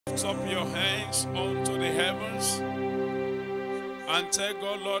Lift up your hands unto the heavens and tell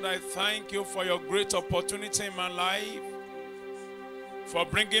God, Lord, I thank you for your great opportunity in my life, for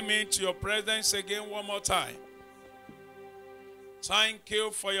bringing me into your presence again one more time. Thank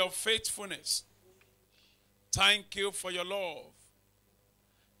you for your faithfulness. Thank you for your love.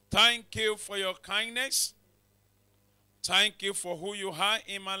 Thank you for your kindness. Thank you for who you are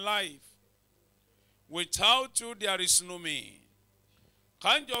in my life. Without you, there is no me.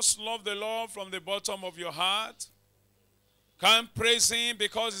 Can't just love the Lord from the bottom of your heart. Can't praise him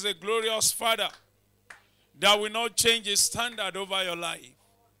because he's a glorious Father that will not change his standard over your life.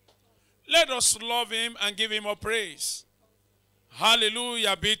 Let us love him and give him a praise.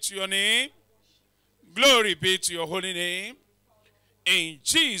 Hallelujah be to your name. Glory be to your holy name. In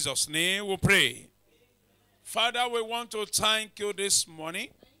Jesus' name we pray. Father, we want to thank you this morning.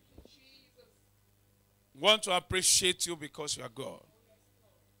 We want to appreciate you because you are God.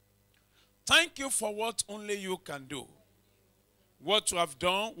 Thank you for what only you can do. What you have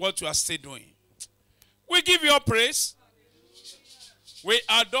done, what you are still doing. We give you praise. We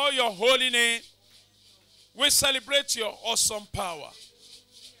adore your holy name. We celebrate your awesome power.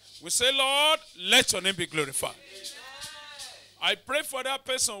 We say, Lord, let your name be glorified. I pray for that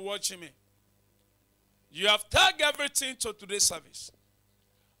person watching me. You have tagged everything to today's service.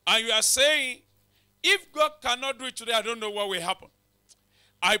 And you are saying, if God cannot do it today, I don't know what will happen.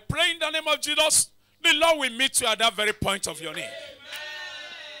 I pray in the name of Jesus, the Lord will meet you at that very point of your need.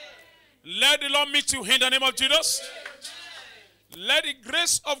 Let the Lord meet you in the name of Jesus. Let the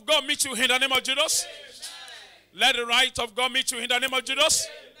grace of God meet you in the name of Jesus. Let the right of God meet you in the name of Jesus.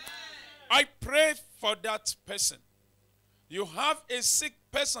 I pray for that person. You have a sick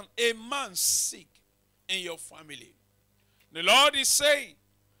person, a man sick in your family. The Lord is saying,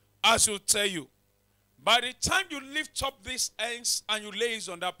 I should tell you, by the time you lift up these hands and you lay it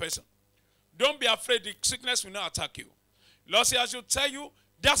on that person, don't be afraid, the sickness will not attack you. Lord says, I should tell you,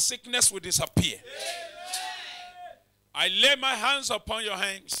 that sickness will disappear. Amen. I lay my hands upon your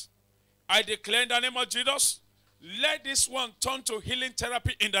hands. I declare in the name of Jesus, let this one turn to healing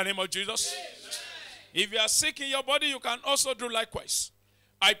therapy in the name of Jesus. Amen. If you are sick in your body, you can also do likewise.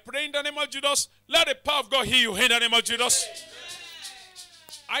 I pray in the name of Jesus, let the power of God heal you in the name of Jesus. Amen.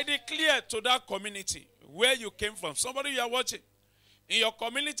 I declare to that community where you came from, somebody you are watching, in your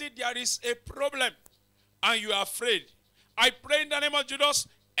community there is a problem and you are afraid. I pray in the name of Jesus,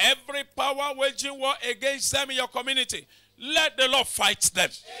 every power waging war against them in your community, let the Lord fight them.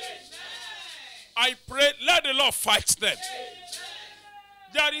 Amen. I pray, let the Lord fight them. Amen.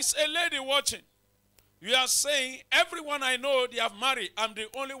 There is a lady watching. You are saying, everyone I know, they have married. I'm the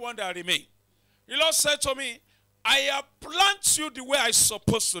only one that remains. The Lord said to me, I have planted you the way I'm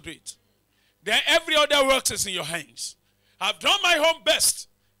supposed to do it. Then every other work is in your hands. I've done my own best.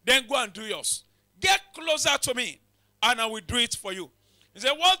 Then go and do yours. Get closer to me, and I will do it for you. He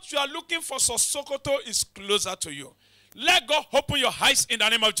said, what you are looking for, Sokoto, is closer to you. Let God open your eyes in the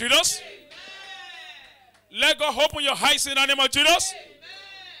name of Jesus. Amen. Let God open your eyes in the name of Jesus. Amen.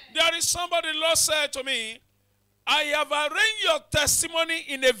 There is somebody, the Lord said to me, I have arranged your testimony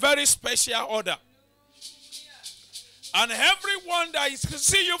in a very special order. And everyone that is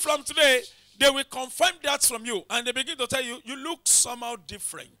see you from today, they will confirm that from you. And they begin to tell you, you look somehow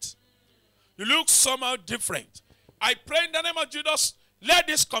different. You look somehow different. I pray in the name of Jesus, let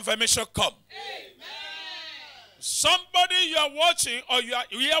this confirmation come. Amen. Somebody you are watching or you are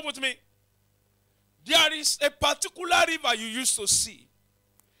here with me, there is a particular river you used to see.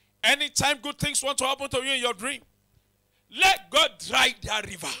 Anytime good things want to happen to you in your dream, let God dry that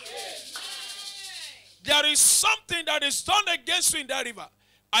river. Amen. There is something that is done against you in that river.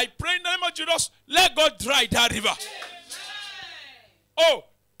 I pray in the name of Jesus, let God dry that river. Amen. Oh,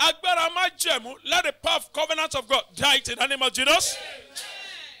 Agbára Májẹ̀mú, let the power of covenant of God dry it in the name of Jesus. Amen.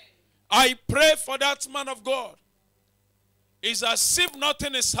 I pray for that man of God. It's as if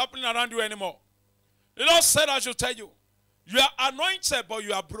nothing is happening around you anymore. The Lord said I should tell you, you are anointed but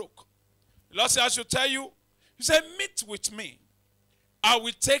you are broke. The Lord said I should tell you, he said, meet with me. I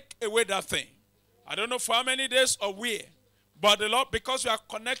will take away that thing. I don't know for how many days or where. But the Lord, because you are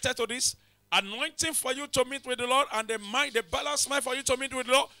connected to this, anointing for you to meet with the Lord and the mind, the balanced mind for you to meet with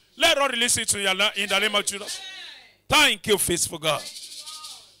the Lord, let God release it to you in the name of Jesus. Thank you, faithful God.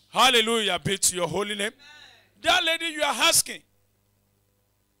 Hallelujah be to your holy name. That lady you are asking,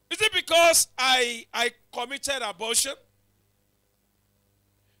 is it because I committed abortion?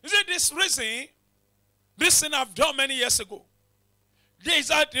 Is it this reason? This thing I've done many years ago. Is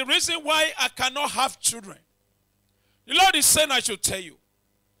that the reason why I cannot have children? The Lord is saying I should tell you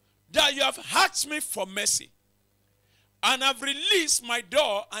that you have asked me for mercy. and I've released my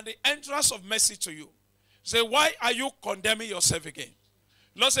door and the entrance of mercy to you. Say, why are you condemning yourself again?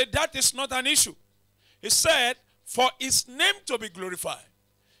 Lord said, that is not an issue. He said, for his name to be glorified.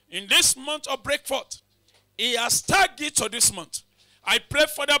 In this month of breakforth, he has tagged it to this month. I pray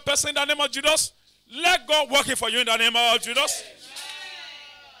for that person in the name of Jesus. Let God work it for you in the name of Jesus. Amen.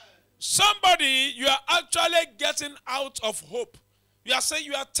 Somebody, you are actually getting out of hope. You are saying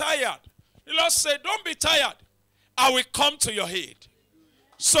you are tired. The Lord said, don't be tired. I will come to your aid.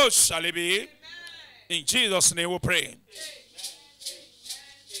 So shall it be. Amen. In Jesus' name we pray.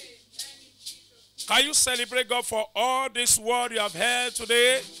 Can you celebrate God for all this word you have heard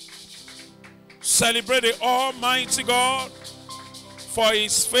today? Celebrate the Almighty God for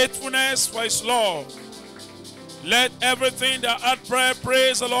his faithfulness, for his love. Let everything that hath prayer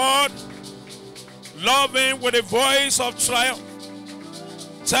praise the Lord. Love him with a voice of triumph.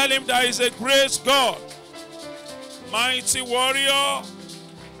 Tell him that he is a great God, mighty warrior,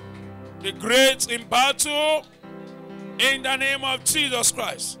 the great in battle, in the name of Jesus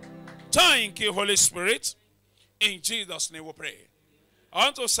Christ. Thank you, Holy Spirit. In Jesus' name we pray. I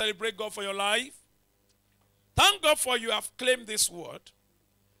want to celebrate God for your life. Thank God for you have claimed this word,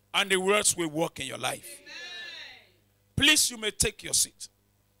 and the words will work in your life. Amen. Please, you may take your seat.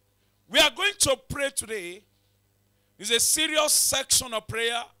 We are going to pray today. It's a serious section of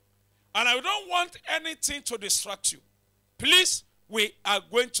prayer, and I don't want anything to distract you. Please, we are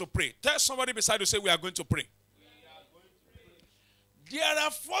going to pray. Tell somebody beside you, say, we are going to pray. There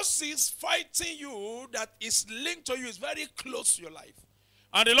are forces fighting you that is linked to you, is very close to your life.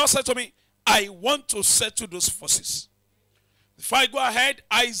 And the Lord said to me, I want to settle those forces. If I go ahead,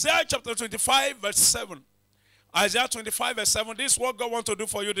 Isaiah chapter 25 verse 7. Isaiah 25 verse 7, this is what God wants to do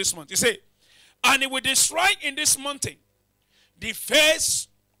for you this month. He said, and he will destroy in this mountain the face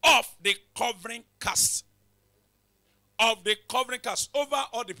of the covering cast. Of the covering cast over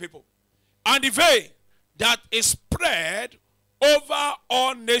all the people. And the veil that is spread over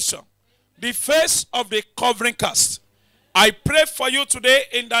all nations. The face of the covering cast. I pray for you today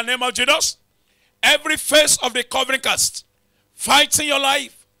in the name of Jesus. Every face of the covering cast fighting your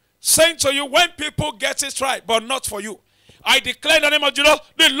life, saying to you when people get it right, but not for you. I declare in the name of Jesus,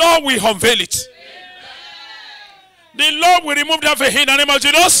 the Lord will unveil it. Amen. The Lord will remove that veil in the name of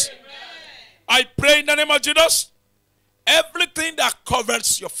Jesus. Amen. I pray in the name of Jesus, everything that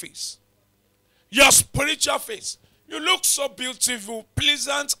covers your face, your spiritual face, you look so beautiful,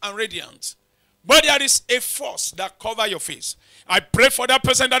 pleasant, and radiant. But there is a force that covers your face. I pray for that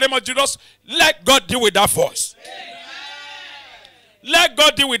person in the name of Jesus. Let God deal with that force. Amen. Let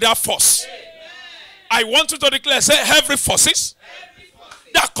God deal with that force. Amen. I want you to declare, say, every forces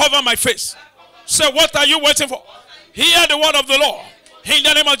that cover my face. Say, what are you waiting for? Hear the word of the Lord. In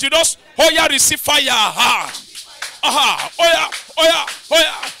the name of Jesus, oh yeah, receive fire. Aha. Aha. Oh yeah, oh yeah, oh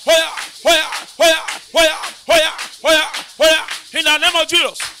yeah, oh yeah, oh yeah, oh yeah, oh yeah, oh yeah, oh yeah, oh yeah. In the name of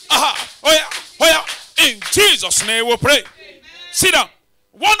Jesus. Aha. Oh yeah, oh yeah. In Jesus' name we pray. Amen. Sit down.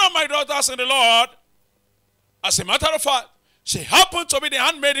 One of my daughters in the Lord, as a matter of fact, she happened to be the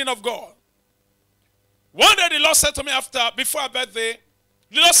handmaiden of God. One day the Lord said to me before her birthday,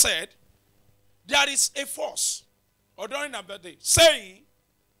 the Lord said, there is a force, or during her birthday, saying,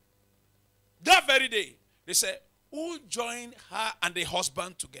 that very day, they said, who joined her and the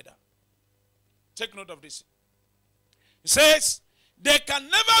husband together? Take note of this. He says, they can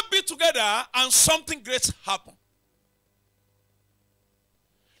never be together and something great happen.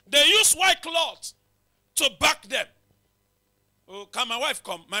 They use white cloth to back them. Oh, can my wife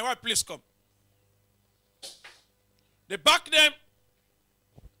come? My wife, please come. They back them.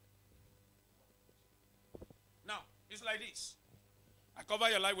 Now, it's like this. I cover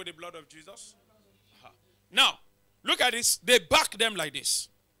your life with the blood of Jesus. Now, look at this. They back them like this.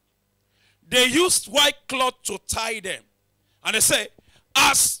 They used white cloth to tie them. And they say,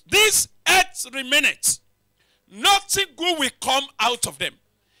 as this earth remaineth, nothing good will come out of them.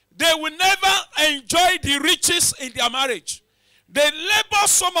 They will never enjoy the riches in their marriage. They labor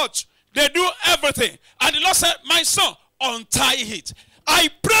so much. They do everything. And the Lord said, my son, untie it. I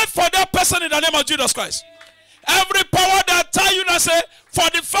pray for that person in the name of Jesus Christ. Every power that tie you and say, for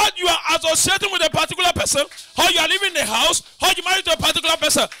the fact you are associating with a particular person, how you are living in the house, how you married to a particular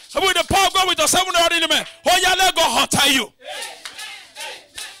person, with the power of God with your 7 ordinary men, how you let go untie you.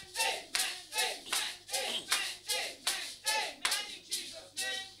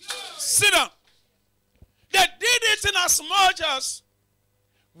 Sit down. They did it in as much as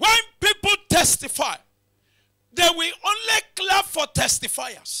when people testify, they will only clap for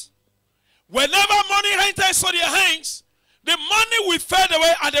testifiers. Whenever money enters into their hands, the money will fade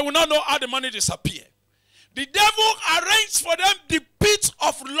away and they will not know how the money disappeared. The devil arranged for them the pit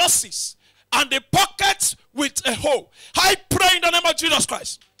of losses and the pockets with a hole. I pray in the name of Jesus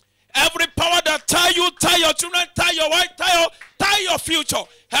Christ. Every power that tie you, tie your children, tie your wife, tie your future.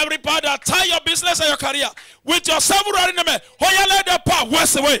 Every power that tie your business and your career with your several enemy. Oh, you let the power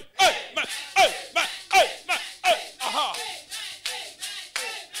waste away. Hey, man, hey, man, hey, man, hey. Aha.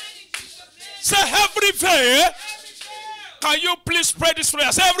 Say every veil. Can you please pray this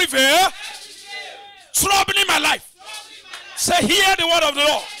prayer? Say every veil. Troubling my life. Say, hear the word of the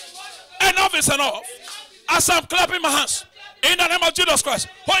Lord. Enough is enough. As I'm clapping my hands. In the name of Jesus Christ.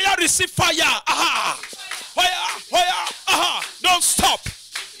 Hoya, receive fire. Aha. Hoya, hoya, aha. Don't stop.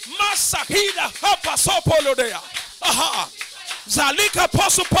 Masakida hapa sopolo dea. Aha. Zalika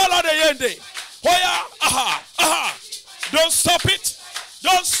posu pola de yende. Hoya, aha, aha. Don't stop it.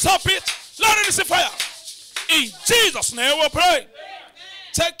 Don't stop it. Let it receive fire. In Jesus' name we pray.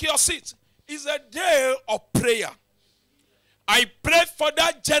 Take your seat. It's a day of prayer. I pray for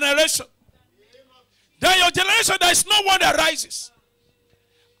that generation. That your generation, there is no one that rises.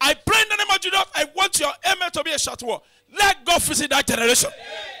 I pray in the name of Jesus, I want your amen to be a short word. Let God visit that generation.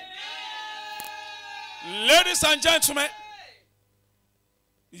 Amen. Ladies and gentlemen,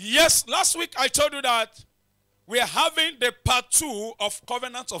 yes, last week I told you that we are having the part 2 of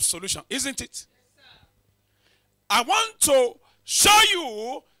Covenant of Solution, isn't it? Yes, I want to show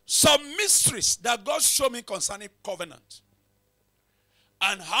you some mysteries that God showed me concerning covenant.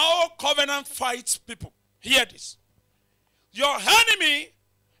 And how covenant fights people. Hear this. Your enemy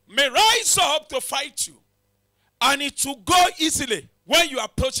may rise up to fight you. And it will go easily when you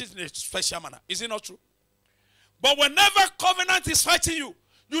approach it in a special manner. Is it not true? But whenever covenant is fighting you,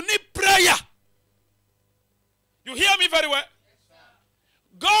 you need prayer. You hear me very well? Yes,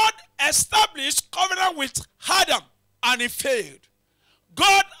 God established covenant with Adam and he failed.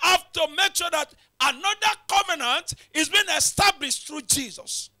 God has to make sure that another covenant is being established through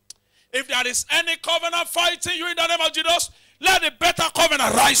Jesus. If there is any covenant fighting you in the name of Jesus, let the better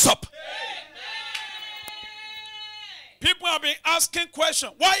covenant rise up. Amen. People have been asking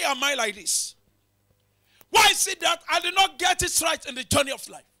questions. Why am I like this? Why is it that I did not get it right in the journey of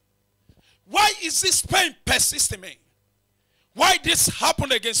life? Why is this pain persisting me? Why this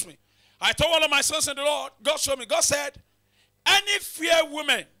happened against me? I told one of my sons in the Lord, God showed me. God said, any fair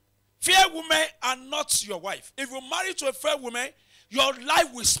women are not your wife. If you marry to a fair woman, your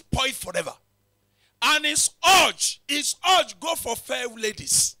life will spoil forever. And his urge, go for fair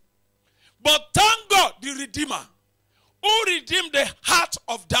ladies. But thank God, the Redeemer, who redeemed the heart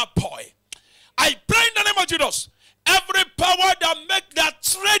of that boy. I pray in the name of Jesus, every power that make that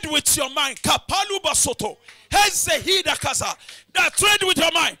trade with your mind, Kapalu Basoto, that trade with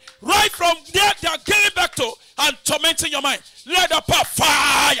your mind, right from there, they are getting back to and tormenting your mind. Let the power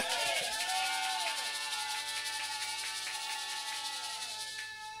fire.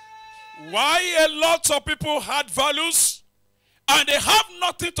 Why a lot of people had values and they have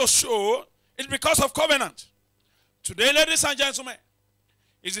nothing to show is because of covenant. Today, ladies and gentlemen,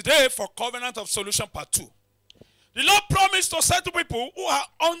 is the day for Covenant of Solution Part 2. The Lord promised to say to people who are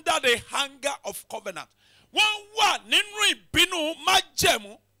under the hunger of covenant.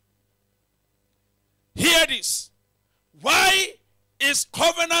 Hear this. Why is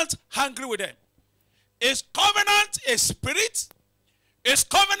covenant hungry with them? Is covenant a spirit? Is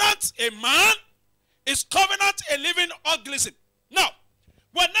covenant a man? Is covenant a living organism? Now,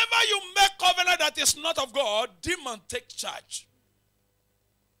 whenever you make covenant that is not of God, demon take charge.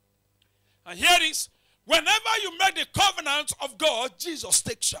 And here is, whenever you make the covenant of God, Jesus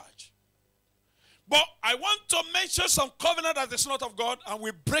takes charge. But I want to mention some covenant that is not of God, and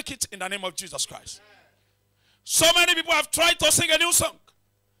we break it in the name of Jesus Christ. So many people have tried to sing a new song,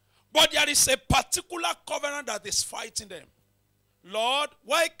 but there is a particular covenant that is fighting them. Lord,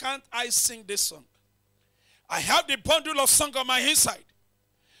 why can't I sing this song? I have the bundle of song on my inside.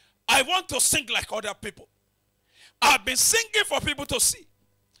 I want to sing like other people. I've been singing for people to see.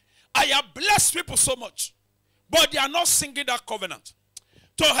 I have blessed people so much, but they are not singing that covenant.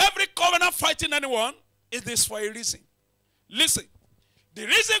 To every covenant fighting anyone, it is for a reason. Listen, the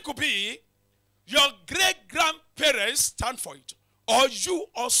reason could be your great-grandparents stand for it, or you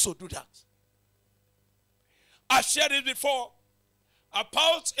also do that. I shared it before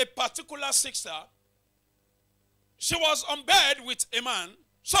about a particular sister. She was on bed with a man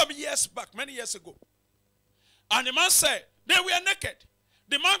some years back, many years ago. And the man said, they were naked.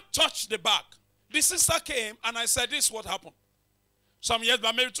 The man touched the back. The sister came and I said, this is what happened. Some years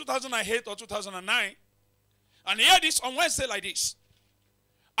back, maybe 2008 or 2009. And he heard this on Wednesday like this.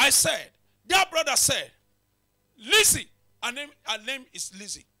 I said, their brother said, Lizzie, her name is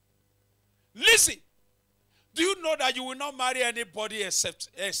Lizzie. Lizzie, Do you know that you will not marry anybody except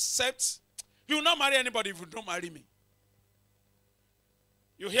you will not marry anybody if you don't marry me?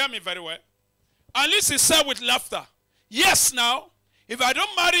 You hear me very well? And Lizzie said with laughter, yes, now, if I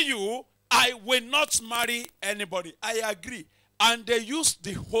don't marry you, I will not marry anybody. I agree. And they used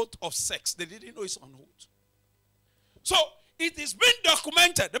the oath of sex. They didn't know it's an oath. So, it is been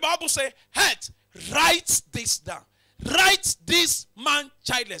documented. The Bible says, head, write this down. Write this man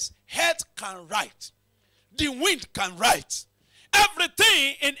childless. Head can write. The wind can write.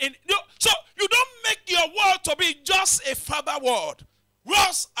 Everything so you don't make your word to be just a verbal word.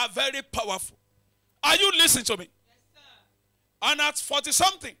 Words are very powerful. Are you listening to me? Yes, sir. And at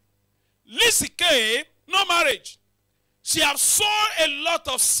 40-something, Lizzie came, no marriage. She has sown a lot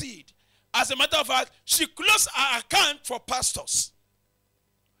of seed. As a matter of fact, she closed her account for pastors.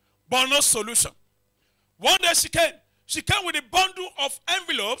 But no solution. One day she came with a bundle of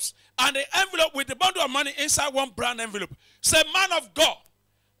envelopes, and the envelope with the bundle of money inside one brown envelope. Said, man of God,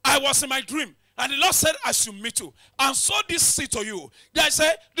 I was in my dream, and the Lord said I should meet you, and sow this seed to you. I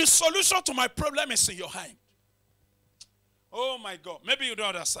said, the solution to my problem is in your hand. Oh my God, maybe you don't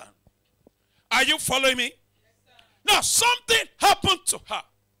understand. Are you following me? Yes, now, something happened to her.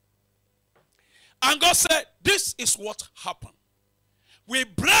 And God said, this is what happened. We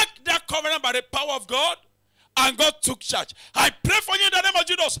break that covenant by the power of God, and God took charge. I pray for you in the name of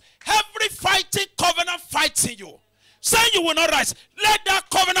Jesus. Every fighting covenant fighting you, saying you will not rise, let that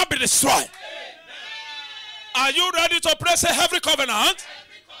covenant be destroyed. Amen. Are you ready to pray? Say, every covenant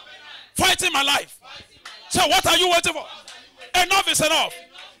fighting my life. So what are you waiting for? Enough is enough.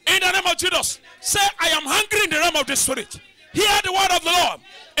 In the name of Jesus, say, I am hungry in the realm of the Spirit. Hear the word of the Lord.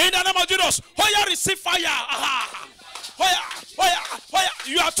 In the name of Jesus, Hoya, receive fire. Aha. Hoya.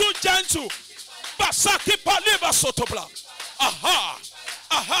 You are too gentle. Basaki paliba sotobla. Aha.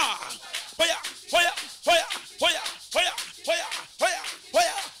 Hoya.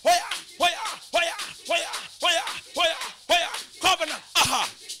 Covenant. Aha.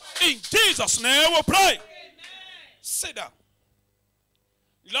 In Jesus' name we pray. Amen. Sit down.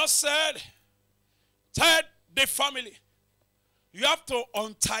 The Lord said, tell the family, you have to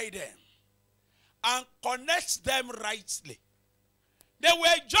untie them and connect them rightly. They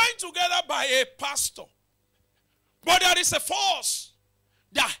were joined together by a pastor. But there is a force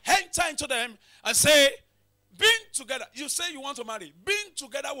that enter into them and say, being together, you say you want to marry, being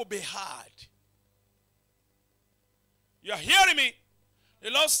together will be hard. You are hearing me? The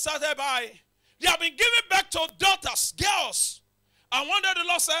Lord started by, they have been giving back to daughters, girls. And one day the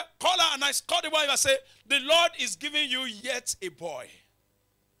Lord said, call her, and I called the wife and said, the Lord is giving you yet a boy.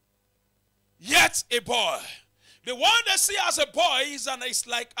 Yet a boy. The one they see as a boy is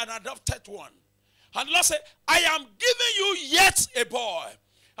like an adopted one. And the Lord said, I am giving you yet a boy.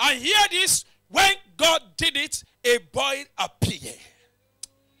 And hear this, when God did it, a boy appeared.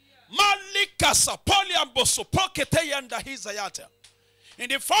 In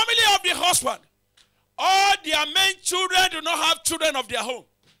the family of the husband, all their main children do not have children of their own.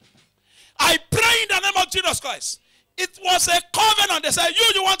 I pray in the name of Jesus Christ. It was a covenant. They said,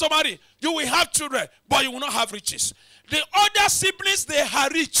 you want to marry, you will have children, but you will not have riches. The other siblings, they are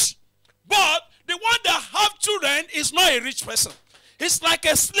rich. But the one that have children is not a rich person. It's like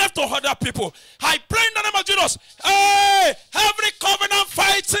a slave to other people. I pray in the name of Jesus. Hey, every covenant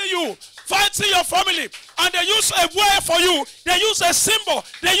fighting you, fighting your family, and they use a word for you. They use a symbol.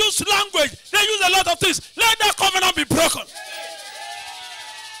 They use language. They use a lot of things. Let that covenant be broken.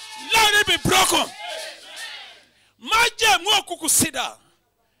 Let it be broken.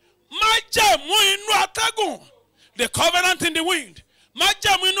 The covenant in the wind.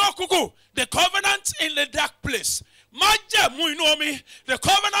 The covenant in the dark place. The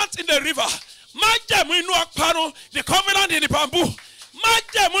covenant in the river. The covenant in the bamboo.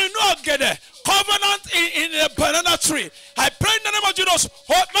 Covenant in the banana tree. I pray in the name of Jesus.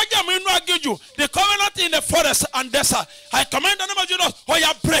 The covenant in the forest and desert. I command the name of Jesus. Oh,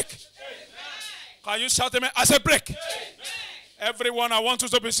 yeah, break. Can you shout amen? I say break. Amen. Everyone, I want you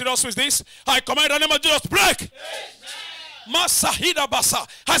to be serious with this. I command the name of Jesus. Break. Masahida basa.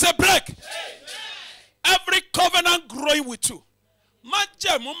 I say break. Amen. Every covenant growing with you.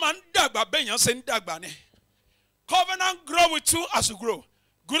 Covenant grow with you as you grow.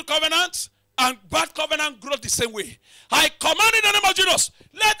 Good covenant and bad covenant grow the same way. I command in the name of Jesus.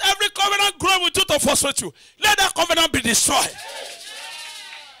 Let every covenant grow with you to frustrate you. Let that covenant be destroyed. Amen.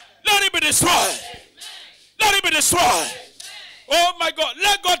 Let it be destroyed. Amen. Let it be destroyed. Amen. Oh my God.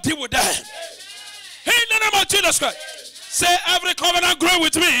 Let God deal with that. Amen. In the name of Jesus Christ. Amen. Say every covenant grow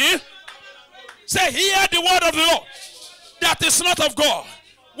with me. Say hear the word of the Lord. That is not of God.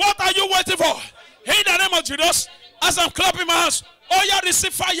 What are you waiting for? In the name of Jesus, as I'm clapping my hands, oh yeah,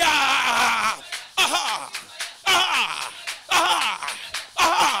 receive fire. Aha. Aha. Aha.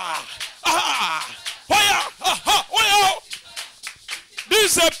 Aha. Aha. Fire. Aha. Oh yeah.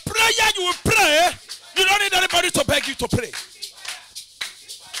 This is a prayer you will pray. You don't need anybody to beg you to pray.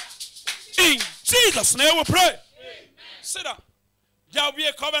 In Jesus' name we pray. Amen. Sit down. There will be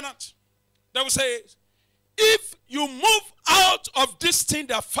a covenant. They will say, if you move out of this thing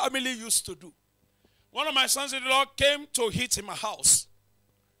that family used to do. One of my sons-in-law came to eat in my house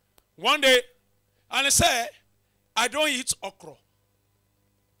one day, and he said, I don't eat okra.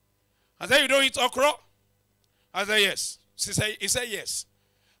 I said, you don't eat okra? I said, yes. He said, yes.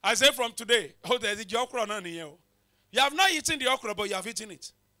 I said, from today, oh, there's the okra none here. You have not eaten the okra, but you have eaten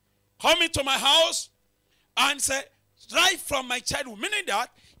it. Come into my house and say, right from my childhood, meaning that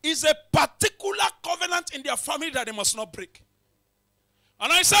is a particular covenant in their family that they must not break.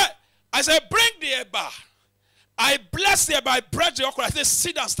 And I said, bring the eba. I bless the eba, I break the okra. I said,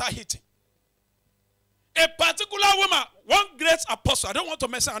 sit and start eating. A particular woman, one great apostle, I don't want to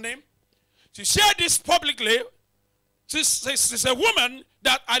mention her name, she shared this publicly. She's a woman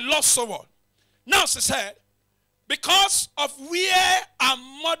that I love so well. Now she said, because of where her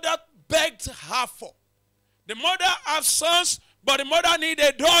mother begged her for. The mother has sons, but the mother needed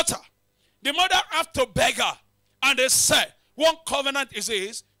a daughter. The mother had to beg her. And they said, one covenant is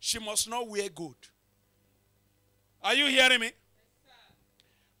this, she must not wear gold. Are you hearing me?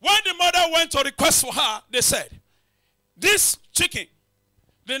 When the mother went to request for her, they said, this chicken,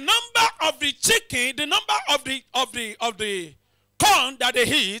 the number of the chicken, the number of the corn that they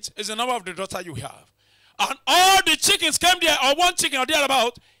eat is the number of the daughter you have. And all the chickens came there, or one chicken or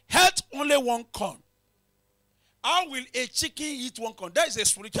thereabout, had only one corn. How will a chicken eat one corn? That is a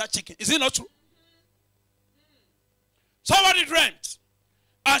spiritual chicken. Is it not true? Somebody dreamt.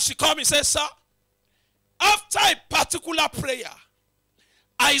 And she called me and said, sir, after a particular prayer,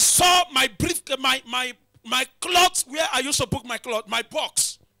 I saw my cloth where I used to book my cloth, my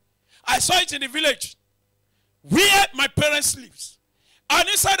box. I saw it in the village where my parents live. And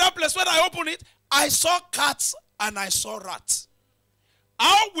inside that place, when I opened it, I saw cats and I saw rats.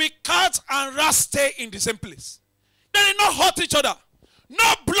 How will cats and rats stay in the same place? They did not hurt each other.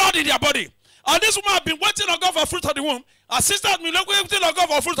 No blood in their body. And this woman had been waiting on God for fruit of the womb. Her sister had been waiting on God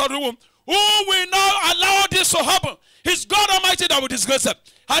for fruit of the womb. Who will now allow this to happen? It's God Almighty that will disgrace them.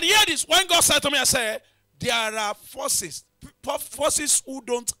 And hear this. When God said to me, I said, there are forces who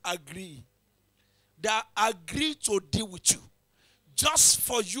don't agree. They agree to deal with you just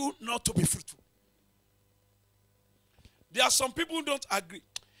for you not to be fruitful. There are some people who don't agree.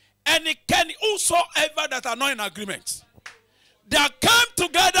 And it can whosoever that are not in agreement. They come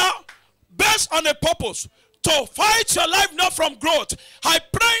together based on a purpose to fight your life not from growth. I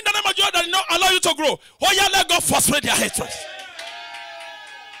pray in the name of God that will not allow you to grow. Oh yeah, let God frustrate their hatred.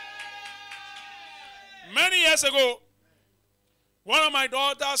 Many years ago, one of my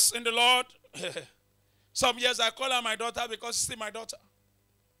daughters in the Lord, some years I call her my daughter because she's still my daughter,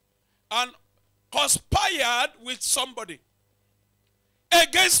 and conspired with somebody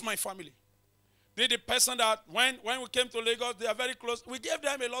against my family. The person that when we came to Lagos, they are very close. We gave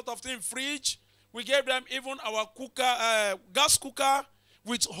them a lot of things, fridge. We gave them even our cooker, gas cooker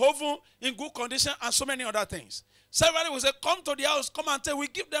with oven in good condition and so many other things. Somebody will say, come to the house, come and tell. We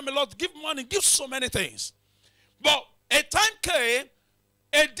give them a lot, give money, give so many things. But a time came,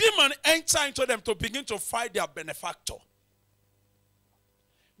 a demon entered into them to begin to fight their benefactor.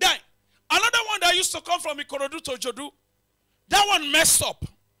 Then, another one that used to come from Ikorodu to Jodu, that one messed up.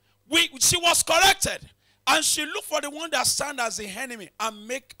 She was corrected. And she looked for the one that stand as the enemy and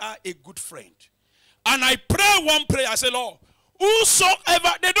make her a good friend. And I pray one prayer. I say, Lord,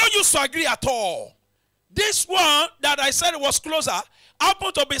 whosoever, they don't used to agree at all. This one that I said was closer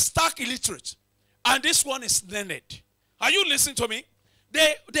happened to be stark illiterate. And this one is learned. Are you listening to me?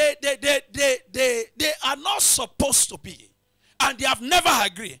 They are not supposed to be. And they have never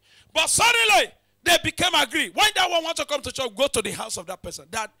agreed. But suddenly, they became agreed. When that one wants to come to church, go to the house of that person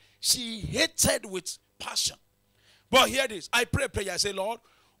that she hated with passion. But hear this. I pray prayer. I say, Lord,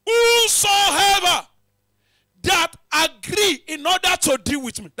 whosoever that agree in order to deal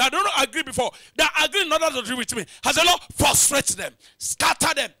with me, that don't agree before, that agree in order to deal with me, has the Lord frustrate them,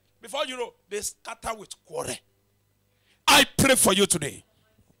 scatter them. Before you know, they scatter with quarrel. I pray for you today.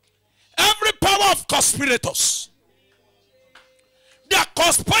 Every power of conspirators that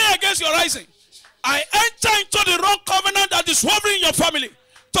conspire against your rising, I enter into the wrong covenant that is hovering in your family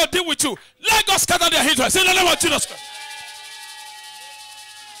to deal with you. Let God scatter their hatred. In the name of Jesus Christ.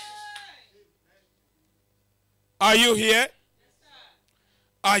 Are you here?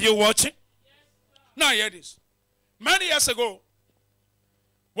 Are you watching? Now hear this. Many years ago,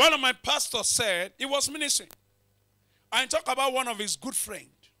 one of my pastors said, he was ministering, and talked about one of his good friends.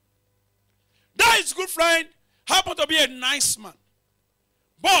 That his good friend happened to be a nice man,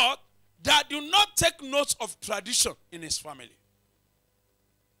 but that do not take notes of tradition in his family.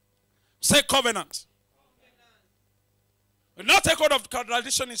 Say covenant. Do not take note of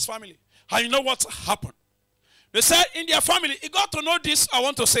tradition in his family. And you know what happened? They said in their family, he got to know this, I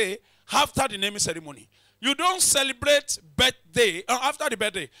want to say, after the naming ceremony. You don't celebrate birthday, after the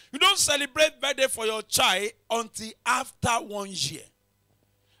birthday. You don't celebrate birthday for your child until after 1 year.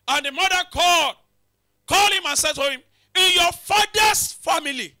 And the mother called him and said to him, in your father's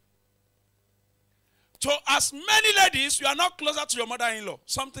family, to as many ladies, you are not closer to your mother-in-law.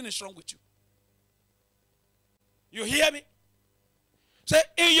 Something is wrong with you. You hear me? Say,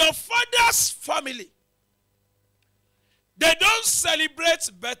 in your father's family, they don't celebrate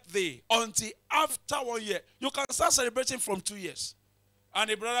birthday until after 1 year. You can start celebrating from 2 years.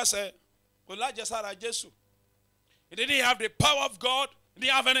 And the brother said, he didn't have the power of God. He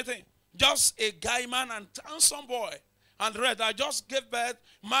didn't have anything. Just a guy man and handsome boy. And the rest, I just gave birth,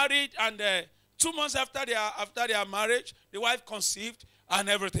 married, and 2 months after their marriage, the wife conceived and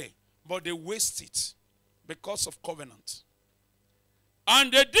everything. But they wasted it because of covenant.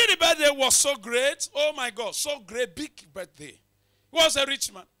 And they did the birthday was so great. Oh my God, so great, big birthday. He was a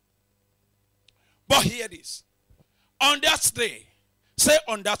rich man. But hear this. On that day, say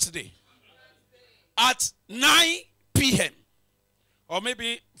on that day, at 9 p.m., or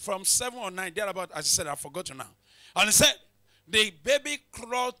maybe from 7 or 9, thereabout, as I said, I forgot to now. And he said, the baby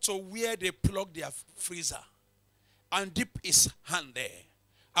crawled to where they plugged their freezer and dipped his hand there.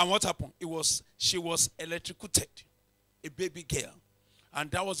 And what happened? She was electrocuted, a baby girl. And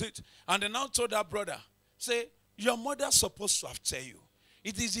that was it. And they now told that brother, say, your mother's supposed to have told you.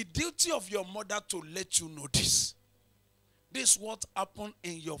 It is the duty of your mother to let you know this. This is what happened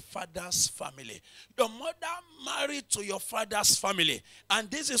in your father's family. Your mother married to your father's family. And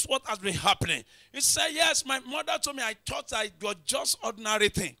this is what has been happening. He said, yes, my mother told me, I thought I was just ordinary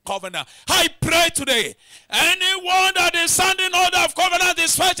thing, covenant. I pray today, anyone that is standing order of covenant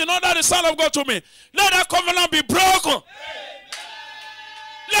is fighting under the Son of God to me. Let that covenant be broken. Amen.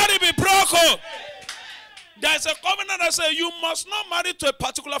 Let it be broken. Amen. There's a covenant that says you must not marry to a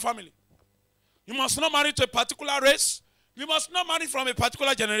particular family. You must not marry to a particular race. You must not marry from a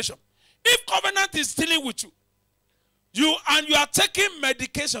particular generation. If covenant is dealing with you, and you are taking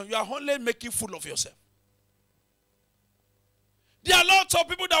medication, you are only making fool of yourself. There are lots of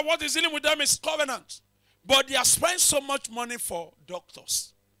people that what is dealing with them is covenant. But they are spending so much money for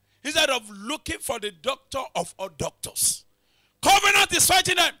doctors, instead of looking for the doctor of all doctors. Covenant is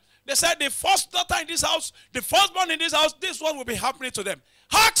fighting them. They said the first daughter in this house, the firstborn in this house, this one will be happening to them.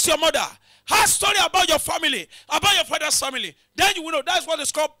 Ask your mother. Ask story about your family, about your father's family. Then you will know. That's what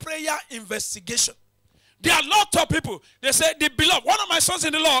is called prayer investigation. There are lots of people. They say, the beloved. One of my sons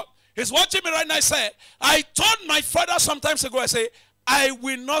in the Lord is watching me right now. I said, I told my father some time ago, I say, I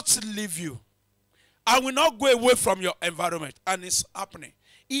will not leave you. I will not go away from your environment. And it's happening.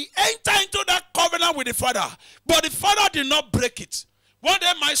 He entered into that covenant with the father, but the father did not break it. One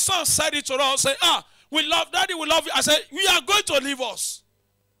day my son said it to us, say, we love daddy, we love you. I said, we are going to leave us.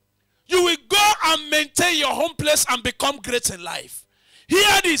 You will go and maintain your home place and become great in life.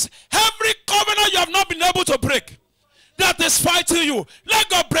 Hear this. Every covenant you have not been able to break that is fighting you, let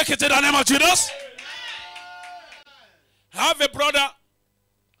God break it in the name of Jesus. I have a brother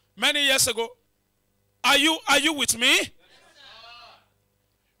many years ago. Are you with me?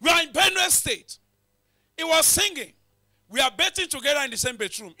 We are in Benue State. He was singing. We are bathing together in the same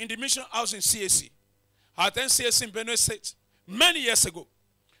bedroom in the mission house in CAC. I attended CAC in Benue State many years ago.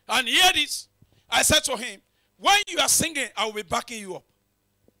 And hear this. I said to him, when you are singing, I will be backing you up.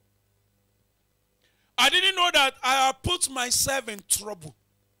 I didn't know that I had put myself in trouble.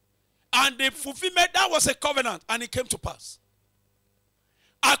 And the fulfillment, that was a covenant, and it came to pass.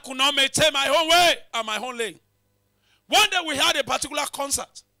 I could not maintain my own way and my own lane. One day we had a particular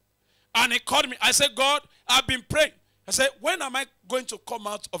concert, and he called me. I said, God, I've been praying. I said, when am I going to come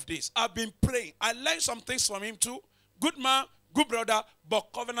out of this? I've been praying. I learned some things from him too. Good man, good brother, but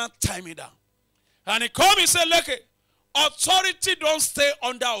covenant tie me down. And he called me and said, look, authority don't stay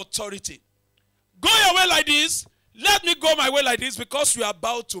under authority. Go your way like this. Let me go my way like this because you are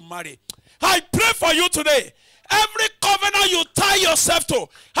about to marry. I pray for you today. Every covenant you tie yourself to,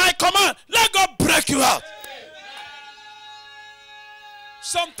 I command, let God break you out.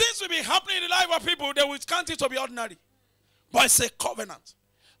 Some things will be happening in the life of people, they will count it to be ordinary. But it's a covenant.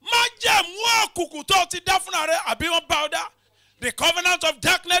 The covenant of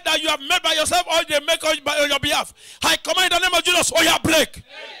darkness that you have made by yourself or they make on your behalf. I command in the name of Jesus, oh yeah, break. Amen.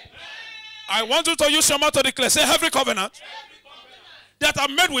 I want you to use your mouth to declare. Say every covenant that I've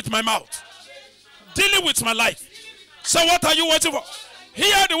made with my mouth, dealing with my life. So what are you waiting for?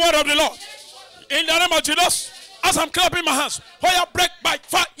 Hear the word of the Lord. In the name of Jesus, as I'm clapping my hands, oh yeah, break by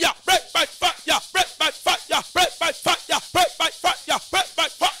fire, break by fire, break by fire, break by fire, break by fire, break by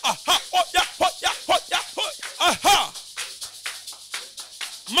fire. Aha, oh yeah, oh yeah, oh yeah, oh yeah. Aha.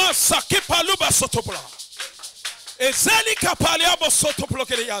 Masakipa luba sotopla. Ezeli kapaliabo sotoplo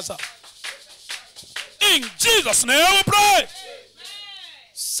kereyaza. In Jesus' name we pray. Amen.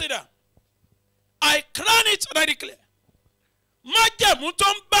 Sit down. I crown it and I declare.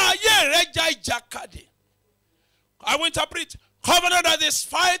 I will interpret. Covenant that is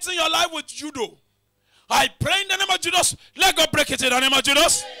fighting your life with judo. I pray in the name of Jesus. Let God break it in the name of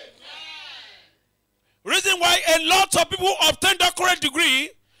Jesus. Amen. Reason why a lot of people obtain that correct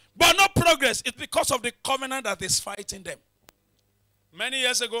degree but not progress is because of the covenant that is fighting them. Many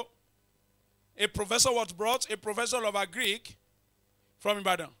years ago, a professor was brought, a professor of Greek from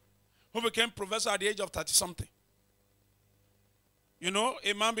Ibadan, who became professor at the age of 30-something. You know,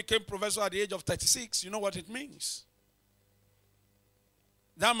 a man became professor at the age of 36. You know what it means?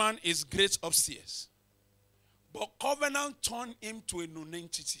 That man is great upstairs. But covenant turned him to a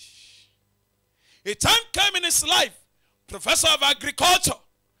non-entity. A time came in his life, professor of agriculture,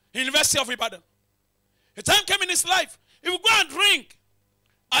 University of Ibadan. A time came in his life, he would go and drink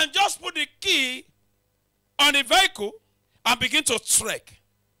and just put the key on the vehicle and begin to trek,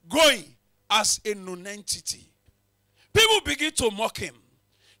 going as a non-entity. People begin to mock him.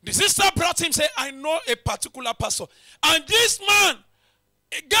 The sister brought him, say, I know a particular pastor. And this man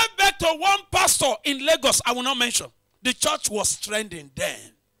gave back to one pastor in Lagos, I will not mention. The church was trending then.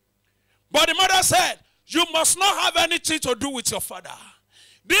 But the mother said, you must not have anything to do with your father.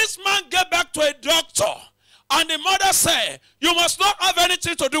 This man gave back to a doctor. And the mother said, you must not have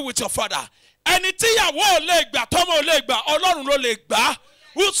anything to do with your father.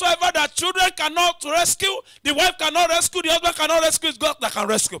 Whosoever that children cannot rescue, the wife cannot rescue, the husband cannot rescue, it's God that can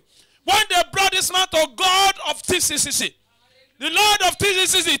rescue. When they brought this man to God of TCCC, the Lord of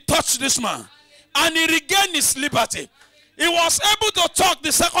TCCC touched this man and he regained his liberty. He was able to talk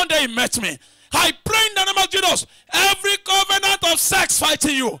the second day he met me. I pray in the name of Jesus, every covenant of sex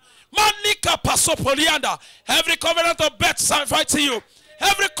fighting you, every covenant of birth fighting you,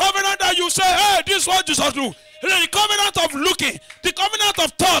 every covenant that you say, hey, this is what Jesus do. The covenant of looking, the covenant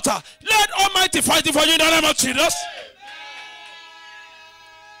of thought, let Almighty fight it for you in the name of Jesus.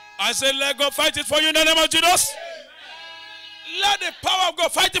 I say, let God fight it for you in the name of Jesus. Let the power of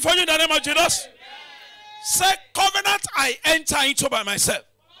God fight it for you in the name of Jesus. Say, covenant I enter into by myself.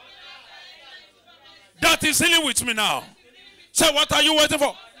 That is healing with me now. Say, what are you waiting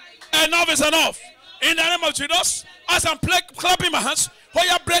for? Enough is enough. In the name of Jesus, as I'm clapping my hands, oh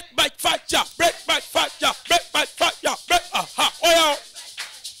yeah, break by fire, break by fire, break by fire, break, aha, oh yeah,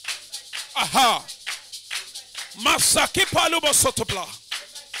 aha. Masaki palubo sotopla.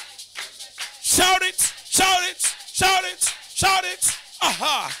 Shout it, shout it, shout it, shout it,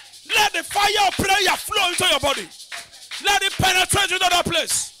 aha. Let the fire of prayer flow into your body. Let it penetrate into that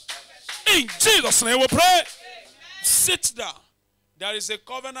place. In Jesus' name we pray. Sit down. There is a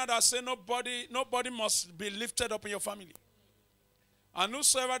covenant that says nobody must be lifted up in your family. And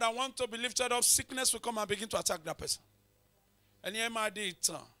whosoever that wants to be lifted up, sickness will come and begin to attack that person. And here might be it.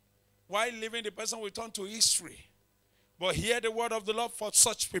 While living, the person will turn to history. But hear the word of the Lord for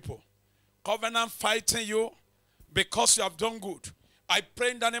such people. Covenant fighting you because you have done good. I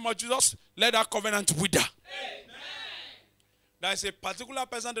pray in the name of Jesus, let that covenant wither. Amen. There is a particular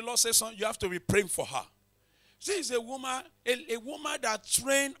person, the Lord says, son, you have to be praying for her. She is a woman that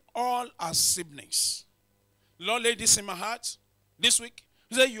trained all her siblings. The Lord laid this in my heart this week.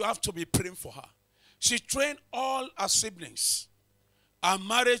 He said, you have to be praying for her. She trained all her siblings. Her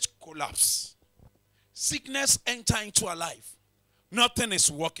marriage collapsed. Sickness entered into her life. Nothing is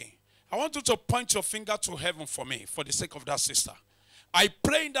working. I want you to point your finger to heaven for me, for the sake of that sister. I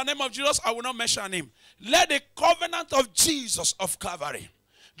pray in the name of Jesus, I will not mention her name. Let the covenant of Jesus of Calvary,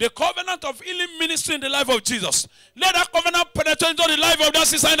 the covenant of healing ministry in the life of Jesus, let that covenant penetrate into the life of that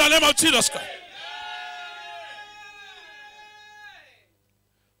sister in the name of Jesus Christ.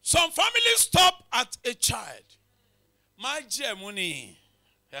 Some families stop at a child. My Gemini.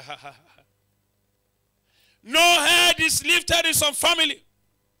 No head is lifted in some family.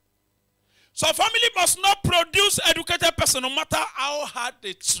 Some family must not produce educated person no matter how hard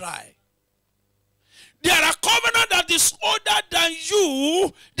they try. There are covenants that is older than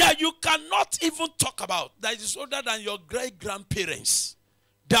you that you cannot even talk about. That is older than your great-grandparents.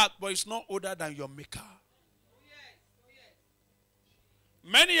 That, but it's not older than your maker.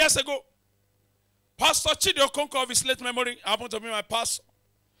 Many years ago, Pastor Chidi Okonkwo of his late memory happened to be my pastor.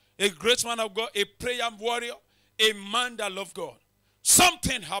 A great man of God, a prayer warrior, a man that loved God.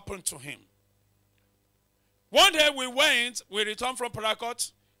 Something happened to him. One day we returned from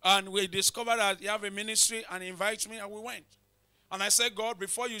Parakot, and we discovered that he have a ministry, and he invited me, and we went. And I said, God,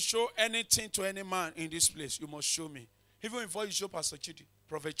 before you show anything to any man in this place, you must show me. Even before you show Pastor Chidi,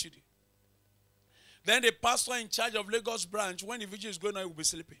 Prophet Chidi. Then the pastor in charge of Lagos branch, when the vigil is going on, he will be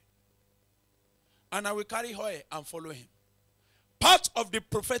sleeping. And I will carry oil and follow him. Part of the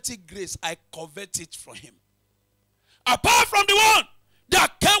prophetic grace, I covet it from him. Apart from the one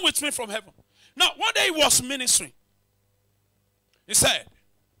that came with me from heaven. Now, one day he was ministering. He said,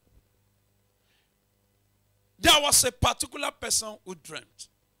 there was a particular person who dreamt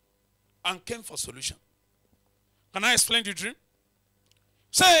and came for solution. Can I explain the dream?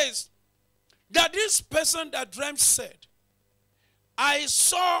 Says that this person that dreamt said, I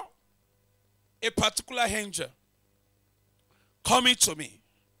saw a particular angel coming to me.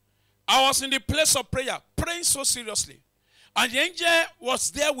 I was in the place of prayer, praying so seriously. And the angel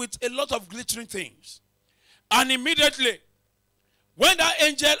was there with a lot of glittering things. And immediately, when that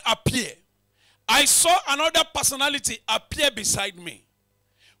angel appeared, I saw another personality appear beside me.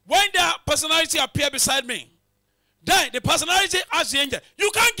 When that personality appeared beside me, then the personality asked the angel,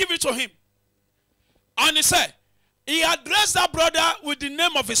 you can't give it to him. And he said, he addressed that brother with the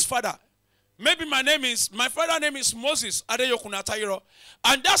name of his father. Maybe my father's name is Moses Adeyokun Atayiro.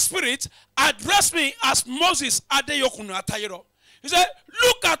 And that spirit addressed me as Moses Adeyokun Atayiro. He said,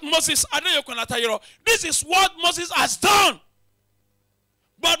 look at Moses Adeyokun Atayiro. This is what Moses has done.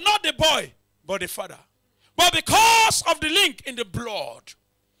 But not the boy, but the father. But because of the link in the blood.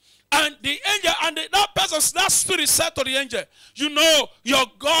 And the angel, and that spirit said to the angel, you know, your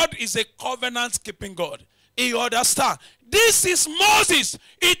God is a covenant-keeping God. You understand? This is Moses.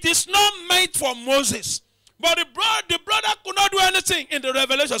 It is not made for Moses. But the brother could not do anything in the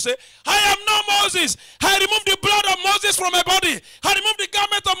revelation. Say, I am not Moses. I removed the blood of Moses from my body. I removed the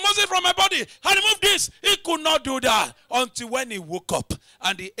garment of Moses from my body. I removed this. He could not do that until when he woke up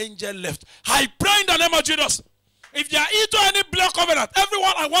and the angel left. I pray in the name of Jesus. If you are into any blood covenant,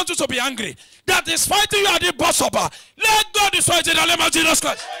 everyone, I want you to be angry. That is fighting you at the bus stop. Let God destroy it in the name of Jesus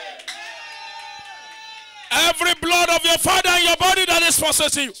Christ. Every blood of your father in your body that is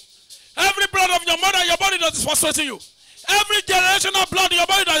frustrating you. Every blood of your mother in your body that is frustrating you. Every generational blood in your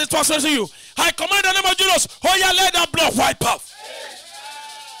body that is frustrating you. I command in the name of Jesus. Oh yeah, let that blood wipe off.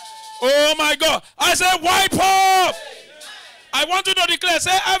 Oh my God. I say wipe off. I want you to declare,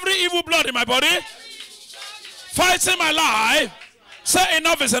 say every evil blood in my body fighting my life. Say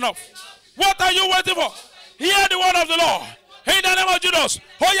enough is enough. What are you waiting for? Hear the word of the Lord. In the name of Jesus.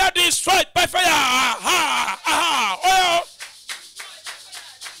 Oh yeah, destroyed by fire. Oh,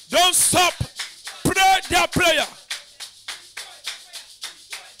 don't stop. Pray their prayer.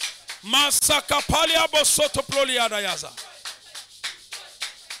 Masakapalia bosoto prolia dayaza.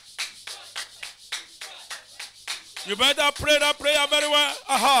 You better pray that prayer very well.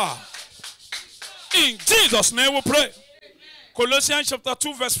 Aha. In Jesus' name we pray. Colossians chapter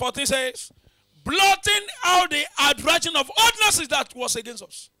 2 verse 14 says, blotting out the adversion of ordinances that was against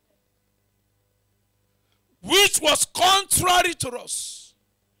us, which was contrary to us,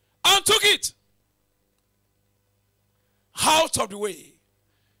 and took it out of the way,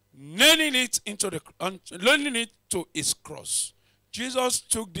 nailing it to his cross. Jesus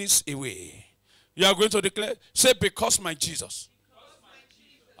took this away. You are going to declare, say, because my Jesus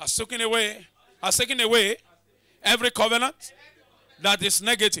has taken away every covenant that is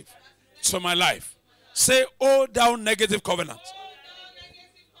negative to my life. Say, oh thou negative covenant,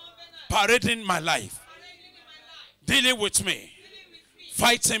 parading my life, dealing with me,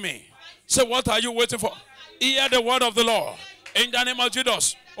 fighting me. Say, what are you waiting for? Hear the word of the Lord in the name of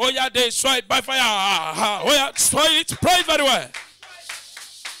Jesus. Oh yeah, they destroy it by fire. Oh yeah, destroy it. Pray it very well.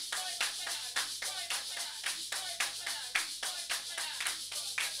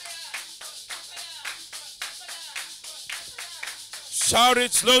 Shout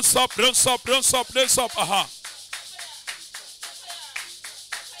it, don't stop, don't stop, don't stop, don't stop. Aha.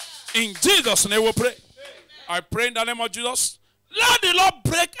 In Jesus' name we pray. I pray in the name of Jesus. Let the Lord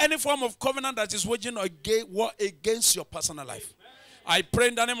break any form of covenant that is waging war against your personal life. I pray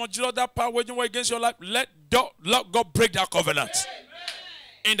in the name of Jesus, that power waging war against your life, let God break that covenant.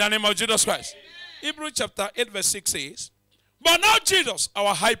 In the name of Jesus Christ. Hebrews chapter 8 verse 6 says, but now Jesus,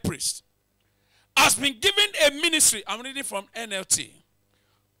 our high priest, has been given a ministry. I'm reading from NLT.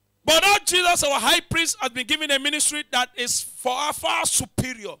 But now Jesus, our high priest, has been given a ministry that is far, far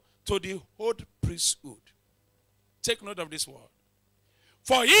superior to the old priesthood. Take note of this word.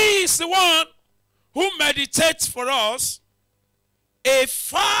 For he is the one who meditates for us a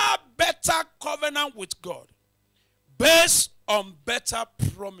far better covenant with God based on better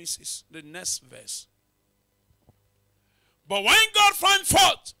promises. The next verse. But when God found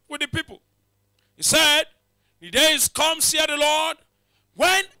fault with the people, he said, the days come, saith the Lord,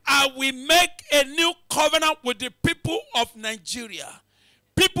 when I will make a new covenant with the people of Nigeria,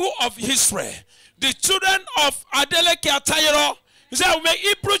 people of Israel, the children of Adeleke Atayero. He said, I will make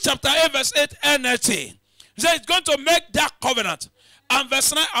Hebrews chapter 8, verse 8, NLT. He said, he's going to make that covenant. And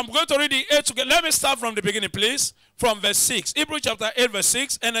verse 9, I'm going to read the 8 together. Let me start from the beginning, please. From verse 6. Hebrews chapter 8, verse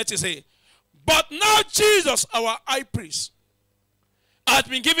 6, NLT say, but now Jesus, our high priest, has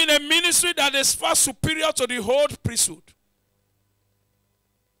been given a ministry that is far superior to the old priesthood.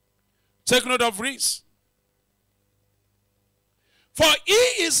 Take note of this. For he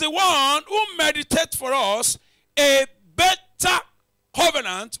is the one who meditates for us a better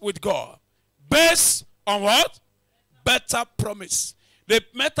covenant with God. Based on what? Better promise. The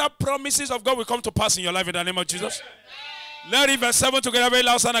better promises of God will come to pass in your life in the name of Jesus. Let's read verse 7 together very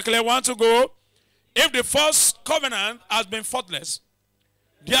loud and clear. 1 to go. If the first covenant has been faultless,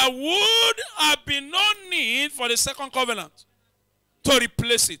 there would have been no need for the second covenant to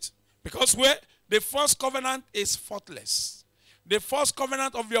replace it. Because where the first covenant is faultless. The first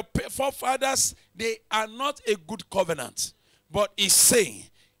covenant of your forefathers, they are not a good covenant. But he's saying,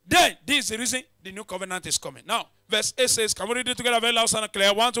 then this is the reason the new covenant is coming. Now, verse 8 says, can we read it together very loud and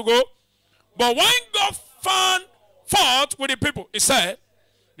clear? 1 to go. But when God found fault with the people, he said,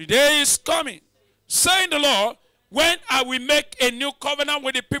 the day is coming, saying the Lord, when I will make a new covenant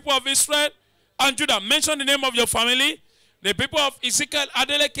with the people of Israel and Judah. Mention the name of your family. The people of Ezekiel,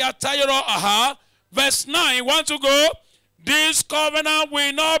 Adeleke, Atayero, Aha. Verse 9, 1 to go. This covenant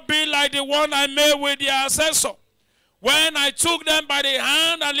will not be like the one I made with their ancestor, when I took them by the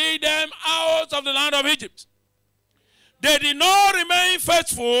hand and led them out of the land of Egypt. They did not remain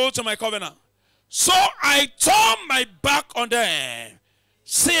faithful to my covenant. So I turned my back on them,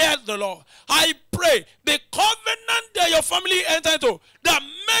 saith the Lord. I pray the covenant that your family enter into, that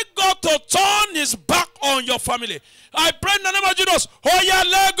make God to turn his back on your family. I pray in the name of Jesus. Oh yeah,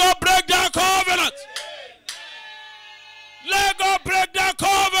 let God break that covenant. Let God break that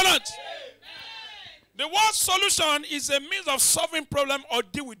covenant. The word solution is a means of solving problem or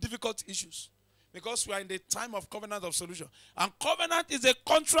deal with difficult issues. Because we are in the time of covenant of solution. And covenant is a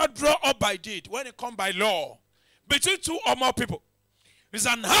contract drawn up by deed when it comes by law between two or more people. It's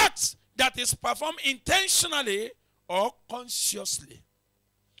an act that is performed intentionally or consciously.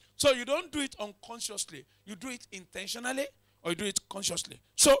 So you don't do it unconsciously. You do it intentionally or you do it consciously.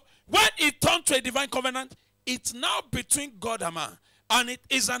 So when it turns to a divine covenant, it's now between God and man. And it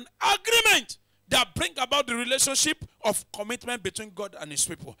is an agreement that brings about the relationship of commitment between God and his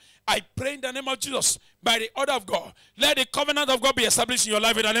people. I pray in the name of Jesus, by the order of God, let the covenant of God be established in your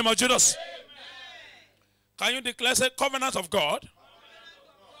life in the name of Jesus. Amen. Can you declare the covenant of God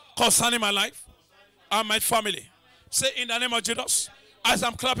concerning my life and my family? Say in the name of Jesus, as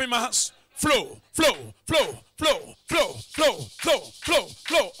I'm clapping my hands, flow, flow, flow, flow, flow, flow, flow, flow,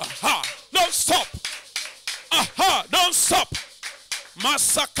 flow. Aha, don't stop. Aha, don't stop.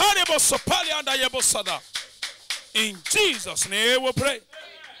 In Jesus' name we pray.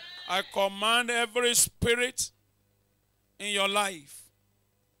 I command every spirit in your life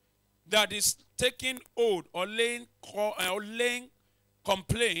that is taking hold or laying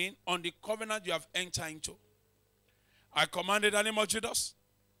complaint on the covenant you have entered into. I command in the name of Jesus,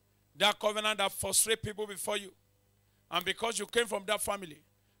 that covenant that frustrates people before you, and because you came from that family,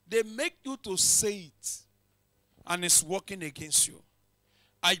 they make you to say it, and it's working against you.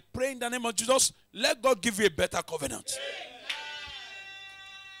 I pray in the name of Jesus, let God give you a better covenant.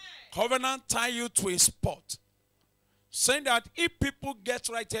 Amen. Covenant tie you to a spot, saying that if people get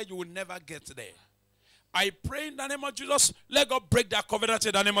right here, you will never get there. I pray in the name of Jesus, let God break that covenant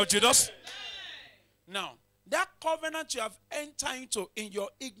in the name of Jesus. Amen. Now, that covenant you have entered into in your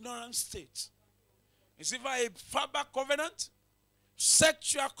ignorant state is either a verbal covenant,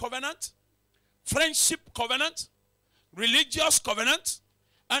 sexual covenant, friendship covenant, religious covenant,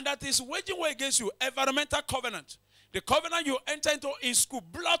 and that is waging war against you, environmental covenant. The covenant you enter into in school,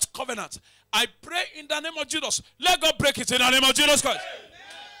 blood covenant. I pray in the name of Jesus, let God break it in the name of Jesus Christ.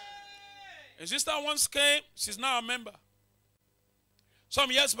 A sister once came, she's now a member.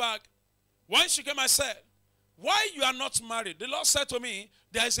 Some years back, when she came, I said, Why you are not married? The Lord said to me,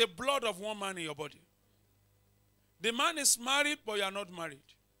 there is a blood of one man in your body. The man is married, but you are not married.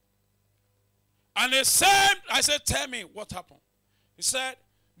 And he said, I said, tell me what happened. He said,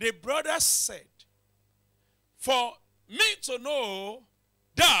 the brother said, for me to know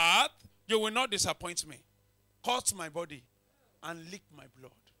that you will not disappoint me, cut my body and lick my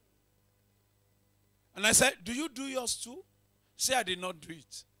blood. And I said, do you do yours too? Say, I did not do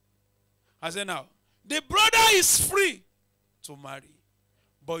it. I said, now, the brother is free to marry,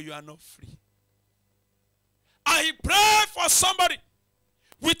 but you are not free. I pray for somebody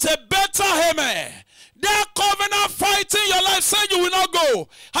with a better amen. That covenant fighting your life, say you will not go.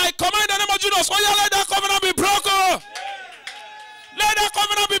 I command the name of Jesus. Oh yeah, let that covenant be broken. Let that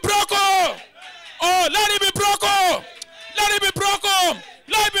covenant be broken. Oh, let it be broken. Let it be broken.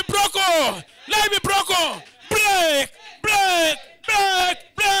 Let it be broken. Let it be broken. Break, break, break,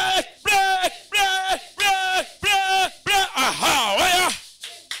 break, break, break, break, break, break. Aha, where?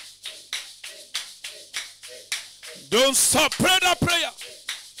 Don't stop. Pray that prayer.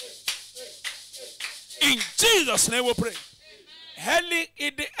 In Jesus' name we pray.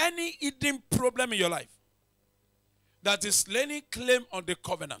 Any hidden problem in your life that is laying claim on the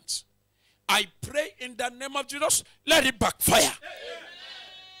covenant, I pray in the name of Jesus, let it backfire.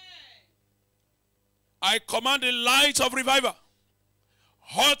 I command the light of revival,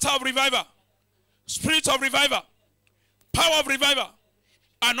 altar of revival, spirit of revival, power of revival,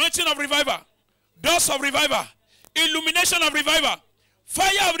 anointing of revival, doors of revival, illumination of revival,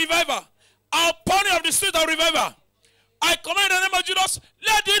 fire of revival, outpouring of the spirit of revival. I command in the name of Jesus,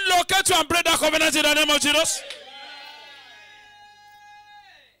 let it locate you and break that covenant in the name of Jesus.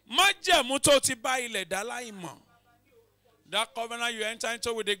 That covenant you enter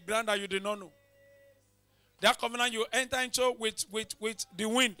into with the ground that you did not know. That covenant you enter into with the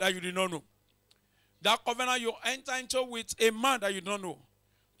wind that you did not know. That covenant you enter into with a man that you don't know.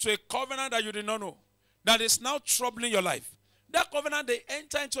 To a covenant that you did not know. That is now troubling your life. That covenant, they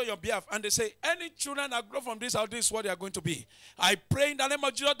enter into your behalf and they say, any children that grow from this house, this is what they are going to be. I pray in the name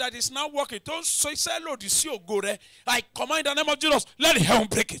of Jesus that is now working. Don't say, Lord, you see your go there. I command in the name of Jesus, let the heaven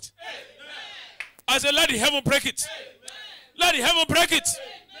break it. Amen. I say, let the heaven break it. Amen. Let the heaven break it.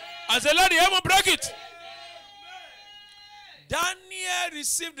 Amen. I say, let the heaven break it. Amen. Daniel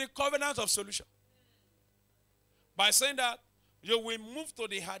received the covenant of solution by saying that you will move to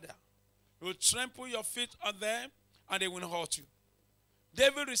the harder. You will trample your feet on them and they will not hurt you.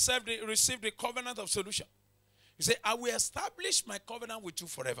 David received the covenant of solution. He said, I will establish my covenant with you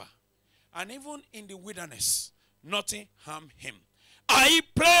forever. And even in the wilderness, nothing harm him. I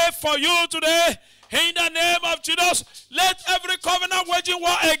pray for you today in the name of Jesus. Let every covenant waging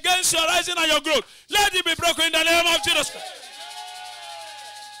war against your rising and your growth, let it be broken in the name of Jesus.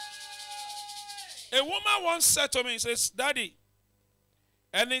 A woman once said to me, he says, Daddy,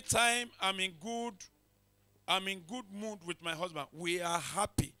 anytime I'm in good mood with my husband, we are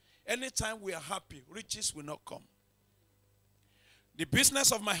happy. Anytime we are happy, riches will not come. The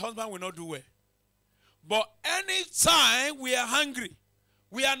business of my husband will not do well. But anytime we are hungry,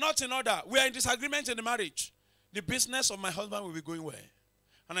 we are not in order, we are in disagreement in the marriage, the business of my husband will be going well.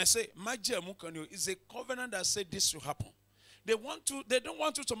 And I say, is a covenant that said this will happen. They don't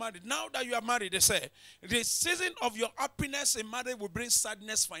want you to marry. Now that you are married, they say, the season of your happiness in marriage will bring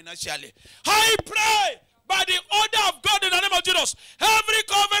sadness financially. I pray by the order of God in the name of Jesus, every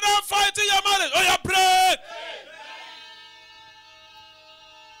covenant fighting your marriage, oh, you pray.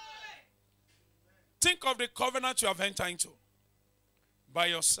 Think of the covenant you have entered into by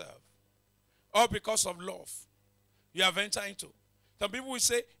yourself or because of love you have entered into. Some people will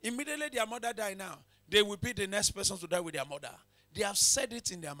say, immediately their mother died now, they will be the next person to die with their mother. They have said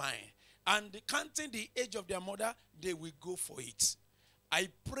it in their mind. And counting the age of their mother, they will go for it. I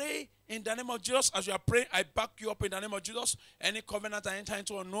pray in the name of Jesus, as you are praying, I back you up in the name of Jesus. Any covenant I enter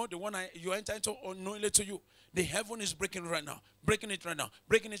into or no, the one you enter into unknowingly to you, the heaven is breaking right now. Breaking it right now.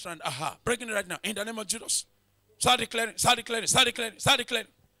 Breaking it right now. Aha. Breaking it right now. In the name of Jesus. Start declaring. Start declaring. Start declaring. Start declaring.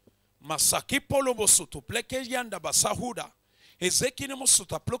 Masaki polo mosuto pleke yanda basahuda. Ezekine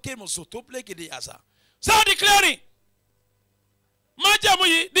mosuta ploke mosuto pleke diaza. Start declaring.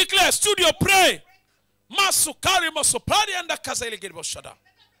 Majamuyi declare. Studio pray. Masukari masopari anda kasele gedbo shada.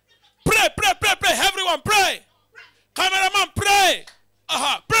 Pray, pray, pray, pray. Everyone pray. Cameraman pray.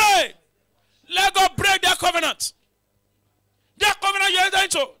 Aha, pray. Let God break their covenant. Their covenant you enter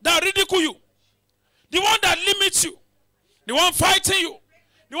into that ridicule you. The one that limits you. The one fighting you.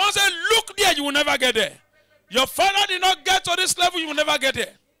 The one saying, look there, you will never get there. Your father did not get to this level, you will never get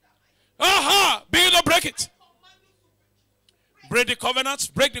there. Aha! Begin to break it. Break the covenant.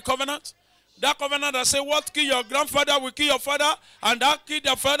 Break the covenant. That covenant that says what kill your grandfather will kill your father, and that kill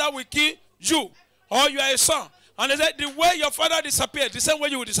your father will kill you, or you are a son. And they said the way your father disappeared, the same way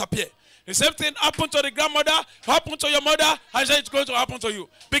you will disappear. The same thing happened to the grandmother, happened to your mother, and said it's going to happen to you.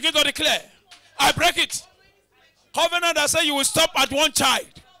 Begin to declare, I break it. Covenant that says you will stop at one child,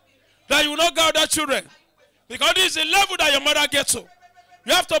 that you will not gather children. Because this is the level that your mother gets to.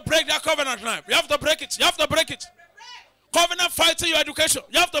 You have to break that covenant now. You have to break it. You have to break it. Covenant fighting your education.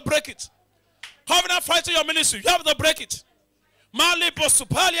 You have to break it. Covenant fighting your ministry. You have to break it. Mali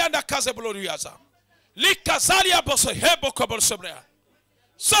bosupali anda kaze boloriyaza. Likazalia boso hebo kobol sobrea.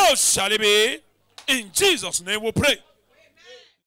 So shall it be. In Jesus' name we pray.